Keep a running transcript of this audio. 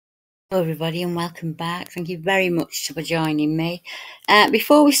Hello everybody and welcome back. Thank you very much for joining me.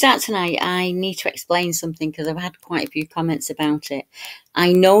 Before we start tonight, I need to explain something because I've had quite a few comments about it.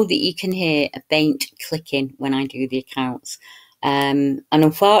 I know that you can hear a faint clicking when I do the accounts. And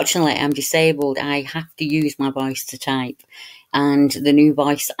unfortunately, I'm disabled. I have to use my voice to type. And the new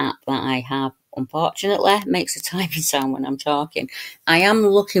voice app that I have, unfortunately, makes a typing sound when I'm talking. I am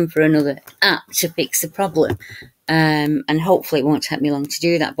looking for another app to fix the problem. And hopefully it won't take me long to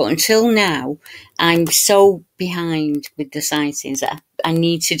do that. But until now, I'm so behind with the sightings that I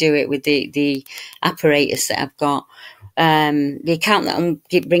need to do it with the apparatus that I've got. The account that I'm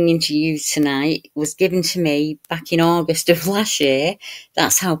bringing to you tonight was given to me back in August of last year.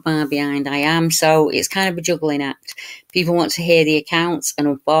 That's how far behind I am. So it's kind of a juggling act. People want to hear the accounts, and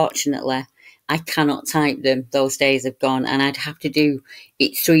unfortunately, I cannot type them. Those days have gone, and I'd have to do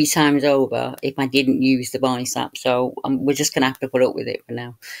it 3 times over if I didn't use the voice app. So we're just going to have to put up with it for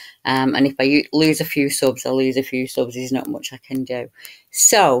now. And if I lose a few subs, I'll lose a few subs. There's not much I can do.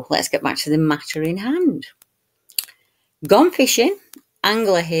 So let's get back to the matter in hand. Gone fishing,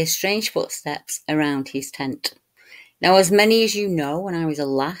 angler hears strange footsteps around his tent. Now, as many as you know, when I was a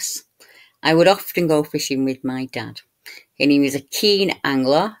lass, I would often go fishing with my dad. And he was a keen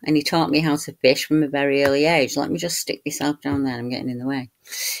angler, and he taught me how to fish from a very early age. Let me just stick myself down there. I'm getting in the way.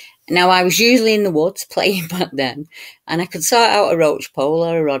 Now, I was usually in the woods playing back then, and I could sort out a roach pole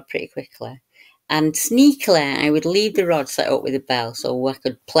or a rod pretty quickly. And sneakily, I would leave the rod set up with a bell so I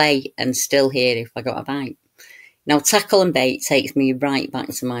could play and still hear if I got a bite. Now, tackle and bait takes me right back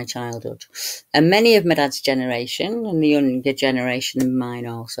to my childhood. And many of my dad's generation, and the younger generation of mine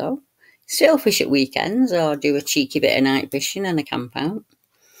also, still fish at weekends or do a cheeky bit of night fishing and a camp out.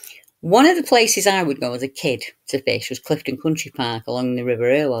 One of the places I would go as a kid to fish was Clifton Country Park along the River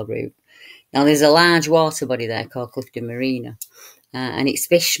Irwell route. Now, there's a large water body there called Clifton Marina, and it's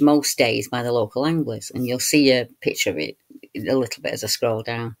fished most days by the local anglers, and you'll see a picture of it a little bit as I scroll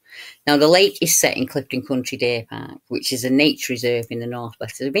down. Now, the lake is set in Clifton Country Deer Park, which is a nature reserve in the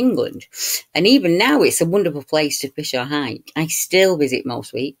northwest of England. And even now, it's a wonderful place to fish or hike. I still visit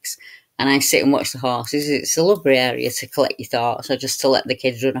most weeks, and I sit and watch the horses. It's a lovely area to collect your thoughts or just to let the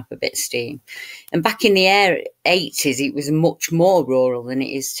kids run off a bit of steam. And back in the 80s, it was much more rural than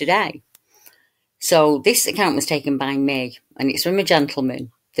it is today. So this account was taken by me, and it's from a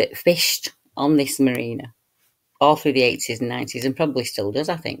gentleman that fished on this marina all through the 80s and 90s, and probably still does,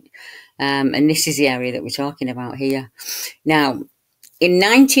 I think. And this is the area that we're talking about here. Now, in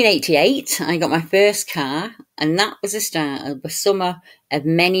 1988, I got my first car, and that was the start of a summer of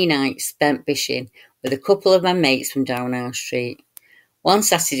many nights spent fishing with a couple of my mates from down our street. One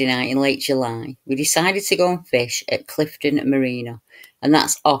Saturday night in late July, we decided to go and fish at Clifton Marina, and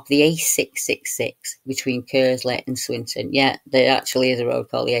that's off the A666 between Kersley and Swinton. Yeah, there actually is a road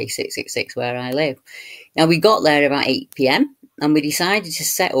called the A666 where I live. Now, we got there about 8 p.m, and we decided to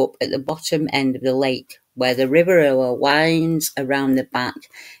set up at the bottom end of the lake where the River Irwell winds around the back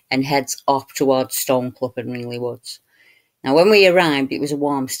and heads off towards Stoneclough and Ringley Woods. Now, when we arrived, it was a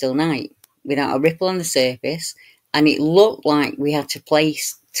warm, still night without a ripple on the surface, and it looked like we had to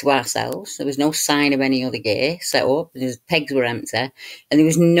place to ourselves. There was no sign of any other gear set up. The pegs were empty, and there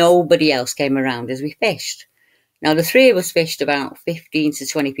was nobody else came around as we fished. Now, the 3 of us fished about 15 to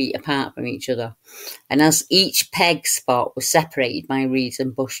 20 feet apart from each other, and as each peg spot was separated by reeds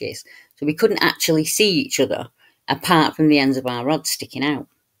and bushes, so we couldn't actually see each other apart from the ends of our rods sticking out.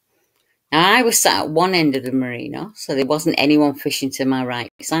 Now, I was sat at one end of the marina, so there wasn't anyone fishing to my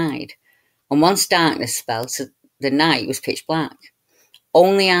right side, and once darkness fell, so the night was pitch black.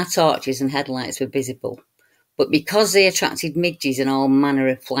 Only our torches and headlights were visible, but because they attracted midges and all manner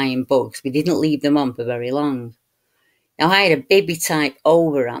of flying bugs, we didn't leave them on for very long. Now, I had a bibby-type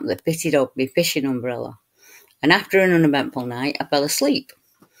overwrap that fitted over my fishing umbrella, and after an uneventful night, I fell asleep.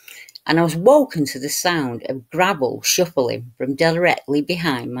 And I was woken to the sound of gravel shuffling from directly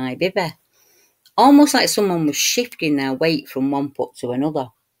behind my bibby, almost like someone was shifting their weight from one foot to another.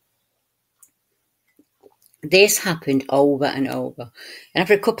 This happened over and over, and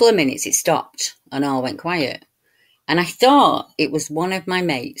after a couple of minutes it stopped and all went quiet. And I thought it was one of my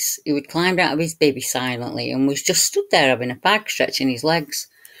mates who had climbed out of his bivvy silently and was just stood there having a fag, stretching his legs.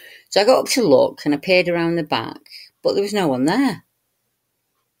 So I got up to look and I peered around the back, but there was no one there.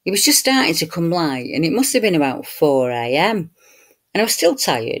 It was just starting to come light, and it must have been about 4 a.m. And I was still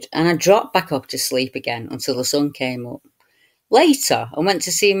tired, and I dropped back off to sleep again until the sun came up. Later, I went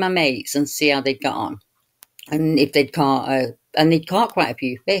to see my mates and see how they'd got on, and if they'd caught quite a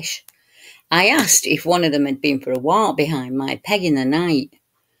few fish. I asked if one of them had been for a walk behind my peg in the night,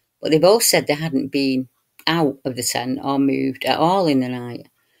 but they both said they hadn't been out of the tent or moved at all in the night.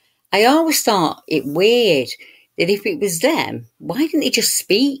 I always thought it weird that if it was them, why didn't they just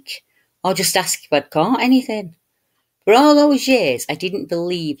speak or just ask if I'd caught anything? For all those years, I didn't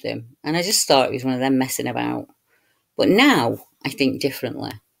believe them, and I just thought it was one of them messing about. But now, I think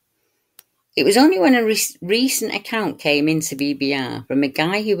differently. It was only when a recent account came into BBR from a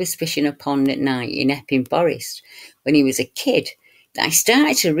guy who was fishing a pond at night in Epping Forest when he was a kid that I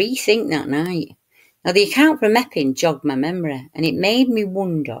started to rethink that night. Now, the account from Epping jogged my memory, and it made me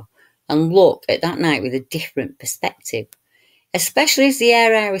wonder and look at that night with a different perspective, especially as the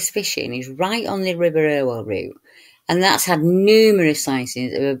area I was fishing is right on the River Irwell route, and that's had numerous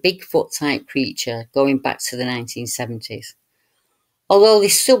sightings of a Bigfoot-type creature going back to the 1970s. Although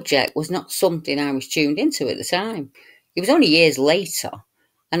this subject was not something I was tuned into at the time, it was only years later,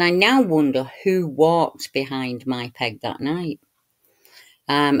 and I now wonder who walked behind my peg that night.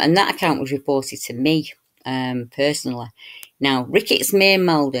 And that account was reported to me personally. Now, Ricketts Mere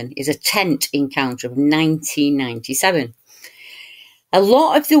Maldon is a tent encounter of 1997. A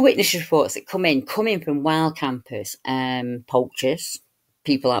lot of the witness reports that come in from wild campers, poachers,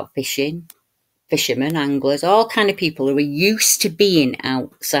 people out fishing, fishermen, anglers, all kind of people who are used to being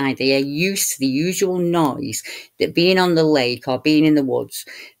outside. They are used to the usual noise that being on the lake or being in the woods,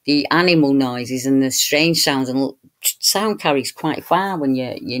 the animal noises and the strange sounds, and sound carries quite far when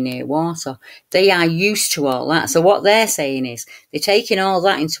you're near water. They are used to all that. So what they're saying is they're taking all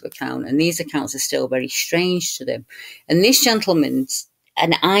that into account, and these accounts are still very strange to them. And this gentleman's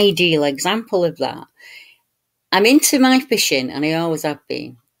an ideal example of that. I'm into my fishing, and I always have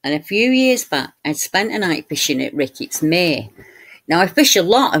been. And a few years back, I'd spent a night fishing at Ricketts Mere. Now, I fish a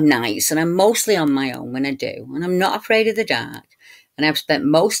lot of nights, and I'm mostly on my own when I do, and I'm not afraid of the dark, and I've spent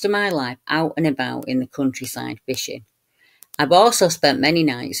most of my life out and about in the countryside fishing. I've also spent many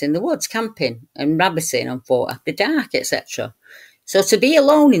nights in the woods camping and rabbiting on foot after dark, etc. So to be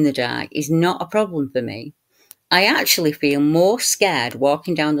alone in the dark is not a problem for me. I actually feel more scared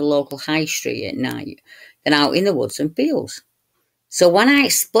walking down the local high street at night than out in the woods and fields. So when I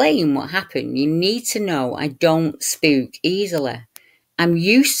explain what happened, you need to know I don't spook easily. I'm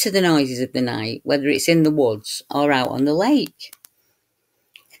used to the noises of the night, whether it's in the woods or out on the lake.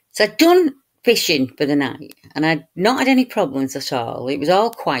 So I'd done fishing for the night, and I'd not had any problems at all. It was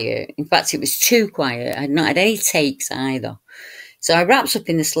all quiet. In fact, it was too quiet. I'd not had any takes either. So I wrapped up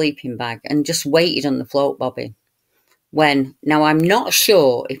in the sleeping bag and just waited on the float bobbing. Now I'm not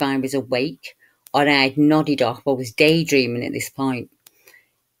sure if I was awake or I had nodded off or was daydreaming at this point.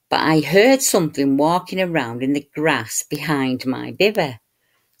 But I heard something walking around in the grass behind my bivvy.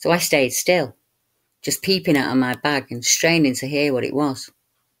 So I stayed still, just peeping out of my bag and straining to hear what it was.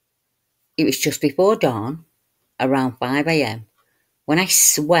 It was just before dawn, around 5 a.m, when I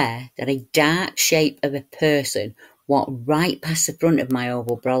swear that a dark shape of a person walked right past the front of my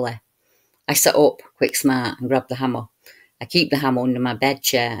oval brolly. I sat up, quick smart, and grabbed the hammer. I keep the hammer under my bed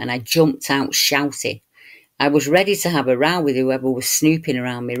chair, and I jumped out shouting. I was ready to have a row with whoever was snooping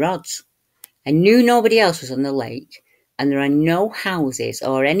around my rods. I knew nobody else was on the lake, and there are no houses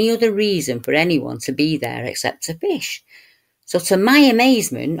or any other reason for anyone to be there except to fish. So to my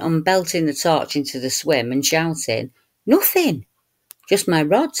amazement, I'm belting the torch into the swim and shouting, "Nothing! Just my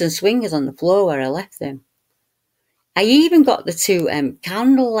rods and swingers on the floor where I left them." I even got the two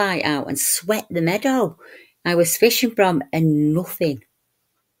candlelight out and swept the meadow I was fishing from, and nothing.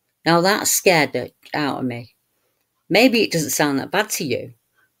 Now that scared it out of me. Maybe it doesn't sound that bad to you,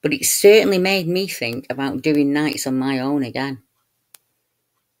 but it certainly made me think about doing nights on my own again.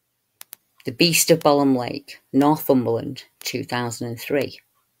 The Beast of Bolam Lake, Northumberland, 2003.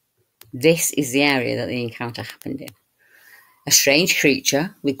 This is the area that the encounter happened in. A strange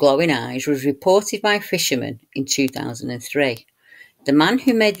creature with glowing eyes was reported by fishermen in 2003. The man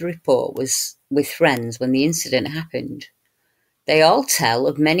who made the report was with friends when the incident happened. They all tell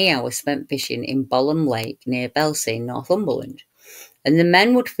of many hours spent fishing in Bolam Lake near Belsay, Northumberland, and the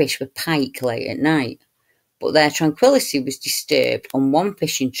men would fish for pike late at night. But their tranquility was disturbed on one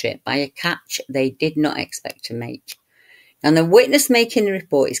fishing trip by a catch they did not expect to make. And the witness making the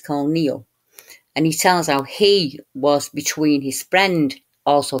report is called Neil, and he tells how he was between his friend,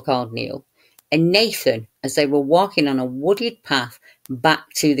 also called Neil, and Nathan as they were walking on a wooded path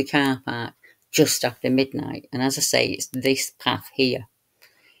back to the car park just after midnight. And as I say, it's this path here.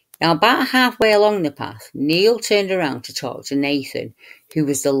 Now, about halfway along the path, Neil turned around to talk to Nathan, who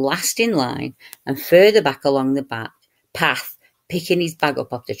was the last in line and further back along the path, picking his bag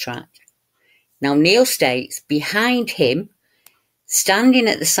up off the track. Now, Neil states behind him, standing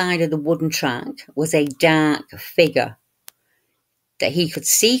at the side of the wooden track, was a dark figure that he could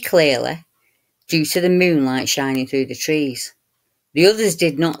see clearly due to the moonlight shining through the trees. The others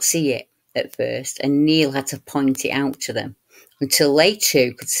did not see it at first, and Neil had to point it out to them, until they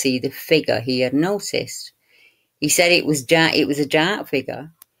too could see the figure he had noticed. He said it was dark. It was a dark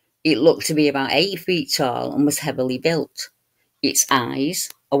figure. It looked to be about 8 feet tall and was heavily built. Its eyes,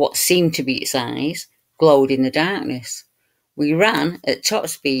 or what seemed to be its eyes, glowed in the darkness. We ran at top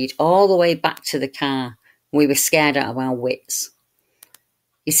speed all the way back to the car. We were scared out of our wits.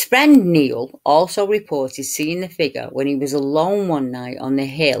 His friend Neil also reported seeing the figure when he was alone one night on the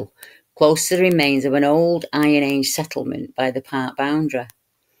hill close to the remains of an old Iron Age settlement by the park boundary.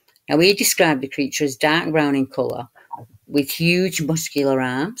 Now, he described the creature as dark brown in colour, with huge muscular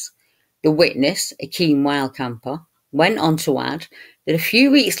arms. The witness, a keen wild camper, went on to add that a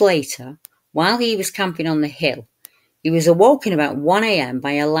few weeks later, while he was camping on the hill, he was awoken about 1 a.m.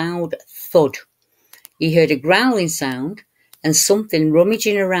 by a loud thud. He heard a growling sound and something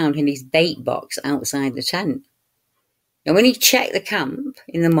rummaging around in his bait box outside the tent. Now, when he checked the camp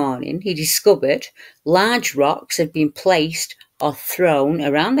in the morning, he discovered large rocks had been placed or thrown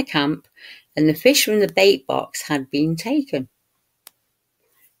around the camp, and the fish from the bait box had been taken.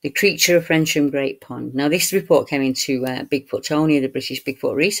 The creature of Frensham Great Pond. Now, this report came into Bigfoot Tony, the British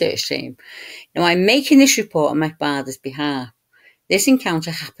Bigfoot research team. Now, I'm making this report on my father's behalf. This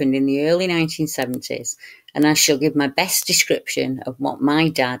encounter happened in the early 1970s, and I shall give my best description of what my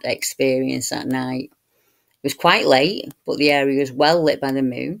dad experienced that night. It was quite late, but the area was well lit by the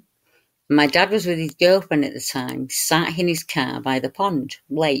moon. My dad was with his girlfriend at the time, sat in his car by the pond,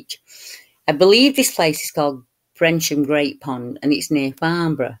 lake. I believe this place is called Frensham Great Pond, and it's near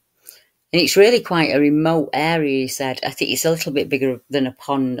Farnborough. And it's really quite a remote area, he said. I think it's a little bit bigger than a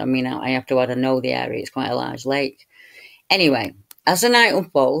pond. I mean, I have to add, I know the area. It's quite a large lake. Anyway, as the night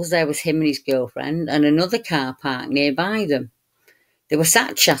unfolds, there was him and his girlfriend and another car parked nearby them. They were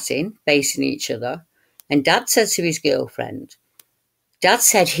sat chatting, facing each other, and Dad said his girlfriend,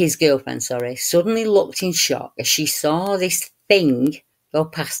 suddenly looked in shock as she saw this thing go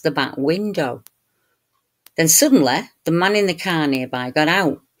past the back window. Then suddenly, the man in the car nearby got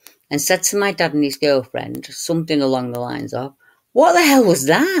out and said to my dad and his girlfriend something along the lines of, "What the hell was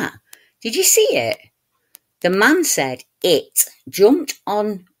that? Did you see it?" The man said it jumped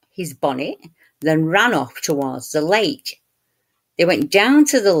on his bonnet, then ran off towards the lake. They went down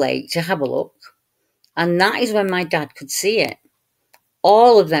to the lake to have a look, and that is when my dad could see it.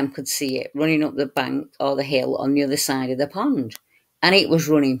 All of them could see it running up the bank or the hill on the other side of the pond, and it was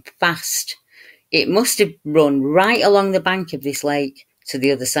running fast. It must have run right along the bank of this lake to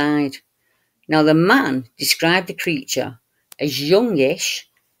the other side. Now, the man described the creature as youngish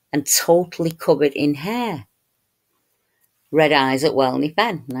and totally covered in hair. Red Eyes at Welney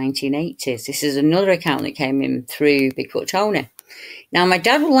Fen, 1980s. This is another account that came in through Bigfoot Tony. Now, my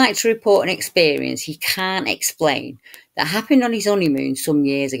dad would like to report an experience he can't explain that happened on his honeymoon some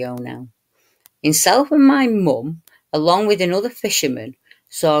years ago now. Himself and my mum, along with another fisherman,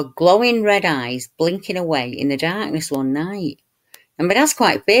 saw glowing red eyes blinking away in the darkness one night. And my dad's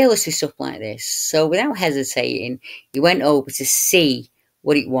quite fearless with stuff like this, so without hesitating, he went over to see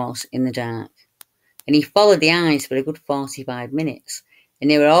what it was in the dark. And he followed the eyes for a good 45 minutes, and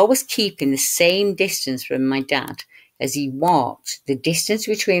they were always keeping the same distance from my dad. As he walked, the distance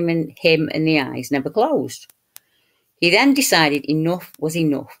between him and the eyes never closed. He then decided enough was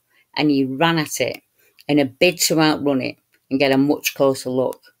enough, and he ran at it in a bid to outrun it and get a much closer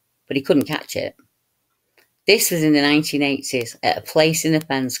look, but he couldn't catch it. This was in the 1980s at a place in the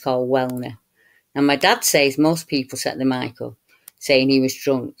fens called Welney. Now, my dad says most people set the mic up, saying he was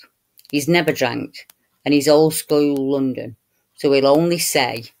drunk. He's never drank, and he's old school London, so he'll only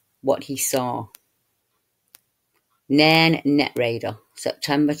say what he saw. Nairn Net Radar,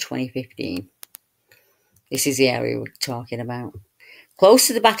 September 2015. This is the area we're talking about. Close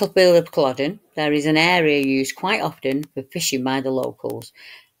to the battlefield of Culloden, there is an area used quite often for fishing by the locals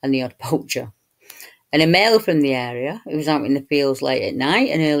and the odd poacher. And a male from the area, who was out in the fields late at night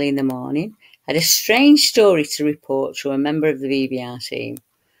and early in the morning, had a strange story to report to a member of the VBR team.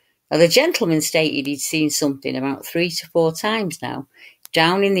 Now, the gentleman stated he'd seen something about 3 to 4 times now,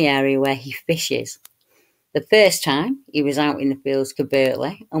 down in the area where he fishes. The first time, he was out in the fields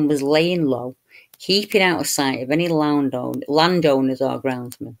covertly and was laying low, keeping out of sight of any landowners or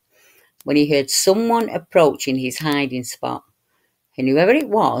groundsmen, when he heard someone approaching his hiding spot. And whoever it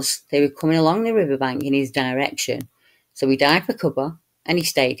was, they were coming along the riverbank in his direction, so he dived for cover and he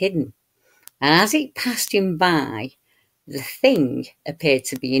stayed hidden. And as it passed him by, the thing appeared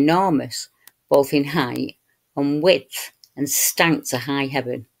to be enormous, both in height and width, and stank to high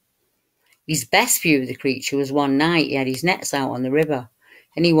heaven. His best view of the creature was one night he had his nets out on the river,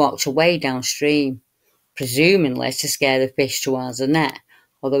 and he walked away downstream, presumably to scare the fish towards the net,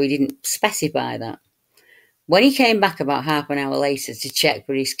 although he didn't specify that. When he came back about half an hour later to check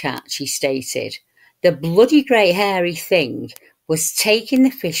for his catch, he stated, "The bloody great hairy thing was taking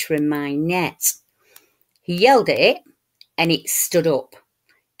the fish from my net." He yelled at it, and it stood up,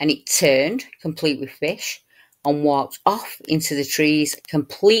 and it turned, complete with fish, and walked off into the trees,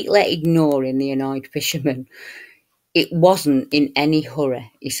 completely ignoring the annoyed fisherman. "It wasn't in any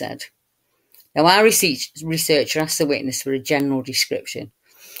hurry," he said. Now, our researcher asked the witness for a general description,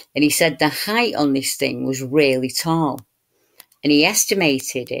 and he said the height on this thing was really tall, and he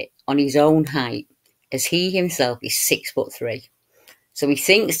estimated it on his own height, as he himself is 6'3". So he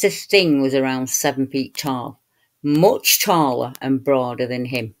thinks the thing was around 7 feet tall, much taller and broader than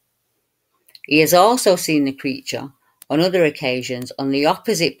him. He has also seen the creature on other occasions on the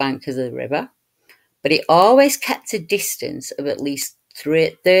opposite bank of the river, but it always kept a distance of at least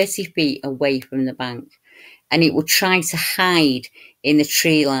 30 feet away from the bank, and it would try to hide in the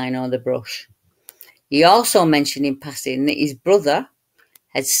tree line or the brush. He also mentioned in passing that his brother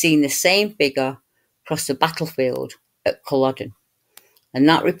had seen the same figure cross the battlefield at Culloden, and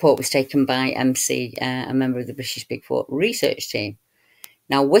that report was taken by MC, a member of the British Bigfoot research team.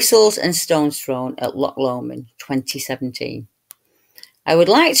 Now, whistles and stones thrown at Loch Lomond, 2017. I would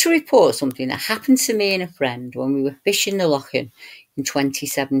like to report something that happened to me and a friend when we were fishing the Lochen in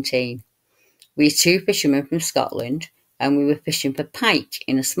 2017. We are two fishermen from Scotland, and we were fishing for pike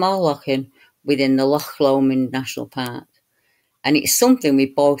in a small lochen within the Loch Lomond National Park. And it's something we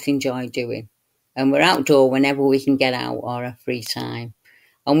both enjoy doing, and we're outdoor whenever we can get out or have free time.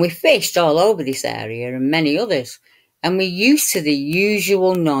 And we fished all over this area and many others, and we're used to the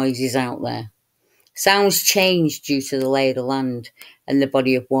usual noises out there. Sounds change due to the lay of the land and the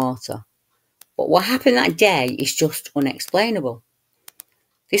body of water. But what happened that day is just unexplainable.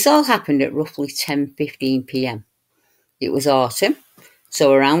 This all happened at roughly 10:15 p.m. It was autumn,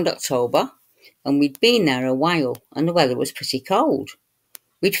 so around October, and we'd been there a while, and the weather was pretty cold.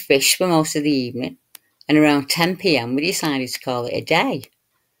 We'd fished for most of the evening, and around 10 p.m. we decided to call it a day.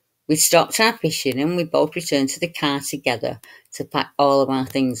 We stopped our fishing, and we both returned to the car together to pack all of our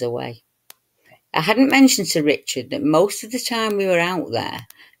things away. I hadn't mentioned to Richard that most of the time we were out there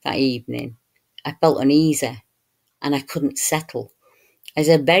that evening, I felt uneasy, and I couldn't settle, as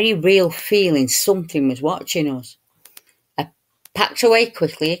a very real feeling something was watching us. I packed away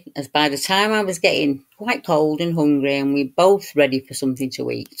quickly, as by the time I was getting quite cold and hungry, and we were both ready for something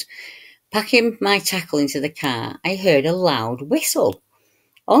to eat. Packing my tackle into the car, I heard a loud whistle,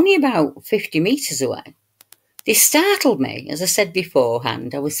 only about 50 metres away. This startled me. As I said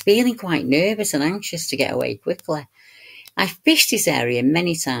beforehand, I was feeling quite nervous and anxious to get away quickly. I've fished this area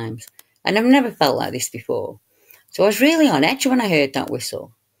many times, and I've never felt like this before, so I was really on edge when I heard that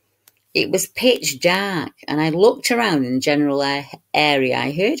whistle. It was pitch dark, and I looked around in the general area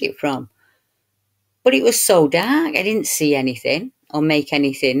I heard it from, but it was so dark I didn't see anything or make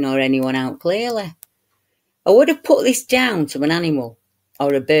anything or anyone out clearly. I would have put this down to an animal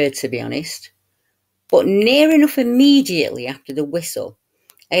or a bird, to be honest, but near enough immediately after the whistle,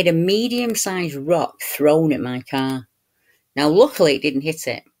 I had a medium-sized rock thrown at my car. Now, luckily it didn't hit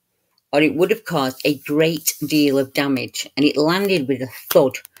it, or it would have caused a great deal of damage, and it landed with a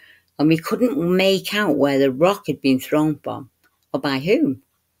thud, and we couldn't make out where the rock had been thrown from, or by whom.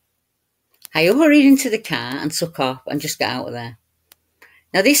 I hurried into the car and took off and just got out of there.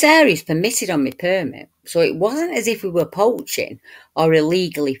 Now, this area is permitted on my permit, so it wasn't as if we were poaching or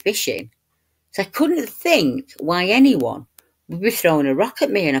illegally fishing, so I couldn't think why anyone would be throwing a rock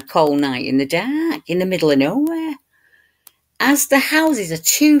at me on a cold night in the dark, in the middle of nowhere. As the houses are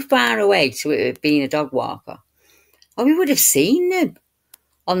too far away to it have been a dog walker, or we would have seen them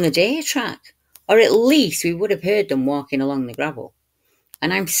on the deer track, or at least we would have heard them walking along the gravel.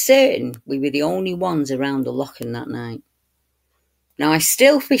 And I'm certain we were the only ones around the Lochen that night. Now, I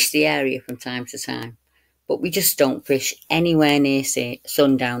still fish the area from time to time, but we just don't fish anywhere near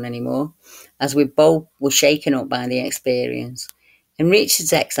sundown anymore, as we both were shaken up by the experience. And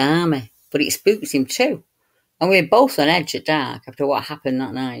Richard's ex-army, but it spooked him too, and we were both on edge at dark after what happened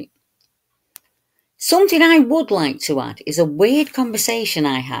that night. Something I would like to add is a weird conversation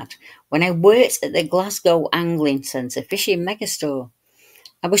I had when I worked at the Glasgow Angling Centre fishing megastore.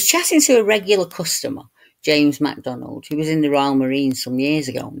 I was chatting to a regular customer, James MacDonald, who was in the Royal Marines some years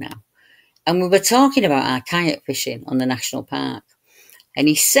ago now, and we were talking about our kayak fishing on the national park, and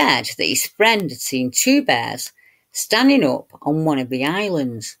he said that his friend had seen two bears standing up on one of the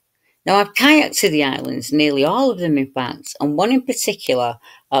islands. Now, I've kayaked to the islands, nearly all of them in fact, and one in particular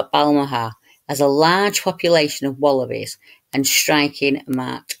at Balmaha has a large population of wallabies and striking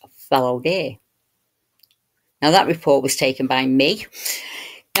marked fallow deer. Now, that report was taken by me.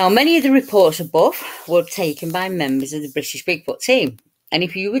 Now, many of the reports above were taken by members of the British Bigfoot team. And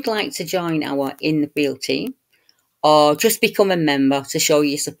if you would like to join our In the Field team, or just become a member to show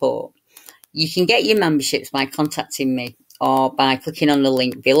your support, you can get your memberships by contacting me or by clicking on the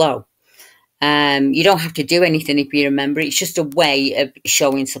link below. You don't have to do anything if you're a member. It's just a way of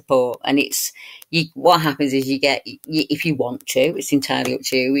showing support. And what happens is if you want to, it's entirely up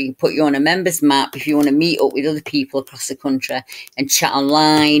to you. We can put you on a members map if you want to meet up with other people across the country and chat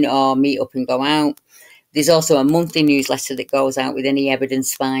online or meet up and go out. There's also a monthly newsletter that goes out with any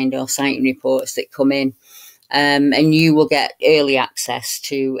evidence find or sighting reports that come in. And you will get early access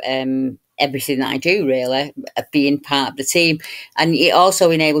to everything that I do, really, being part of the team. And it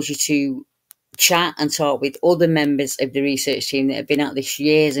also enables you to chat and talk with other members of the research team that have been at this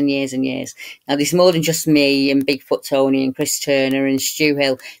years and years and years. Now, there's more than just me and Bigfoot Tony and Chris Turner and Stu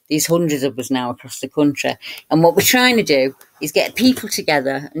Hill. There's hundreds of us now across the country. And what we're trying to do is get people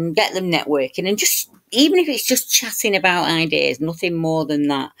together and get them networking, and just, even if it's just chatting about ideas, nothing more than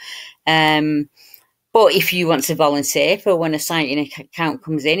that. But if you want to volunteer for when a sighting account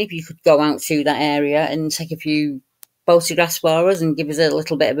comes in, if you could go out to that area and take a few photographs for us and give us a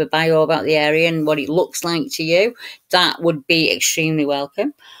little bit of a bio about the area and what it looks like to you, that would be extremely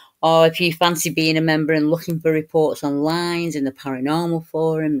welcome. Or if you fancy being a member and looking for reports online, in the paranormal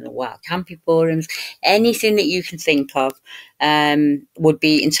forum, the wild camping forums, anything that you can think of would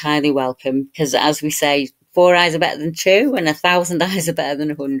be entirely welcome. Because as we say, 4 eyes are better than 2 and 1,000 eyes are better than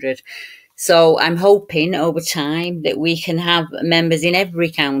 100. So I'm hoping over time that we can have members in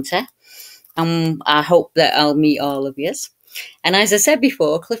every county. And I hope that I'll meet all of you. And as I said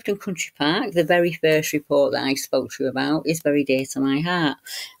before, Clifton Country Park, the very first report that I spoke to you about, is very dear to my heart.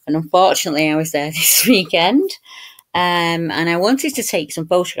 And unfortunately, I was there this weekend. And I wanted to take some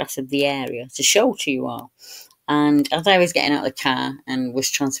photographs of the area to show to you all. And as I was getting out of the car and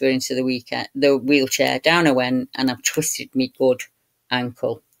was transferring to the wheelchair, down I went and I've twisted my good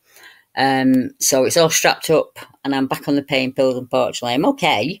ankle. So it's all strapped up and I'm back on the pain pills, unfortunately. I'm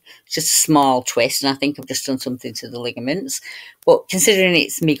okay. It's just a small twist and I think I've just done something to the ligaments. But considering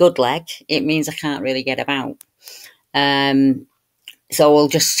it's my good leg, it means I can't really get about. So we'll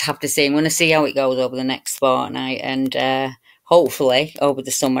just have to see. I'm going to see how it goes over the next fortnight. And hopefully over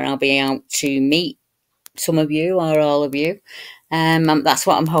the summer I'll be out to meet some of you or all of you. That's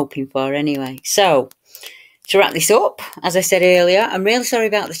what I'm hoping for anyway. So, to wrap this up, as I said earlier, I'm really sorry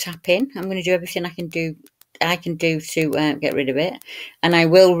about the tapping. I'm going to do everything I can do to get rid of it, and I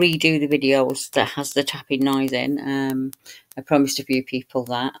will redo the videos that has the tapping noise in. I promised a few people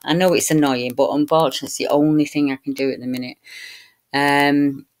that. I know it's annoying, but unfortunately, it's the only thing I can do at the minute.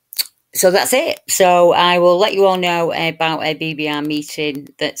 So that's it. So I will let you all know about a BBR meeting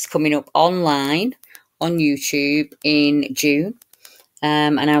that's coming up online on YouTube in June.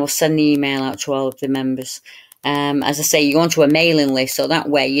 And I will send the email out to all of the members. As I say, you go onto a mailing list, so that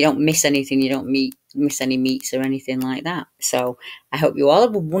way you don't miss anything, you don't miss any meets or anything like that. So I hope you all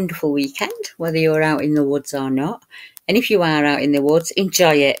have a wonderful weekend, whether you're out in the woods or not. And if you are out in the woods,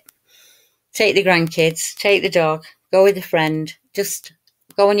 enjoy it. Take the grandkids, take the dog, go with a friend, just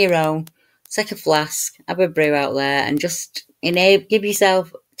go on your own, take a flask, have a brew out there, and just give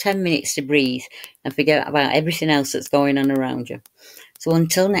yourself 10 minutes to breathe and forget about everything else that's going on around you. So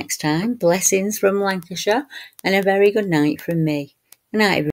until next time, blessings from Lancashire and a very good night from me. Good night, everyone.